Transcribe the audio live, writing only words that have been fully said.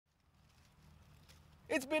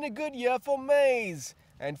It's been a good year for maize,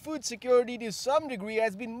 and food security to some degree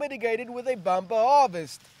has been mitigated with a bumper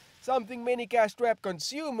harvest, something many cash-strapped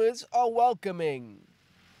consumers are welcoming.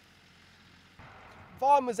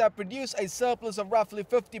 Farmers have produced a surplus of roughly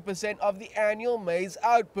 50% of the annual maize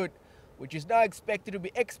output, which is now expected to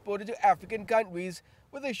be exported to African countries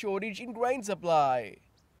with a shortage in grain supply.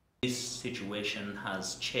 This situation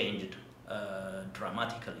has changed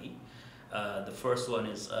dramatically. The first one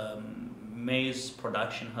is maize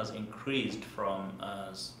production has increased from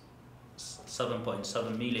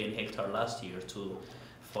 7.7 million hectare last year to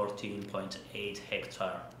 14.8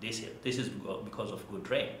 hectare this year. This is because of good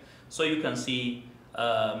rain. So you can see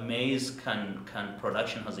maize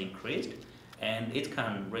production has increased, and it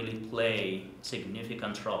can really play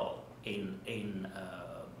significant role in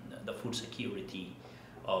the food security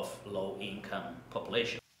of low-income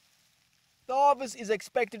population. The harvest is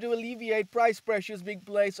expected to alleviate price pressures being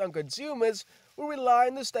placed on consumers who rely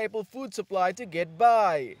on the staple food supply to get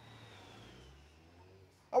by.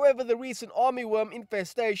 However, the recent armyworm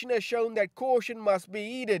infestation has shown that caution must be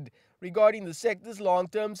heeded regarding the sector's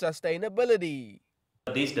long-term sustainability.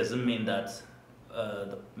 This doesn't mean that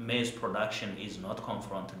the maize production is not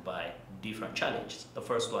confronted by different challenges. The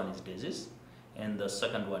first one is disease, and the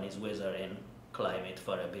second one is weather and climate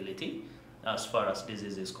variability. As far as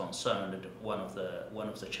disease is concerned, one of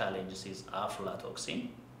the challenges is aflatoxin,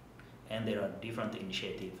 and there are different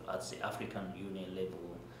initiatives at the African Union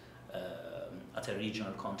level, at a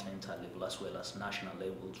regional continental level, as well as national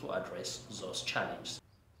level, to address those challenges.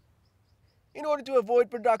 In order to avoid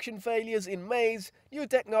production failures in maize, new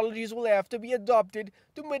technologies will have to be adopted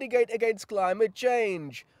to mitigate against climate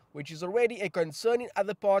change, which is already a concern in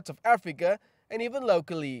other parts of Africa and even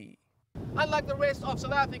locally. Unlike the rest of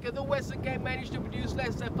South Africa, the Western Cape managed to produce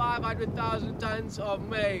less than 500,000 tons of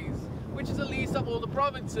maize, which is the least of all the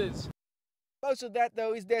provinces. Most of that,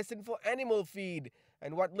 though, is destined for animal feed,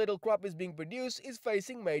 and what little crop is being produced is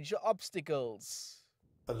facing major obstacles.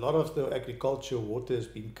 A lot of the agricultural water has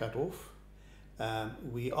been cut off.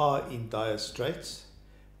 We are in dire straits,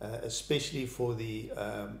 especially for the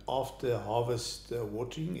after-harvest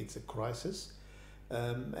watering. It's a crisis.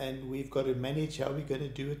 And we've got to manage how we're going to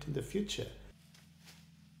do it in the future.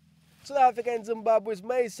 South Africa and Zimbabwe's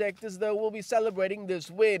maize sectors, though, will be celebrating this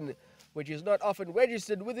win, which is not often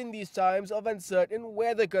registered within these times of uncertain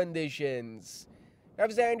weather conditions.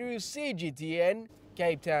 Travers, CGTN,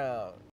 Cape Town.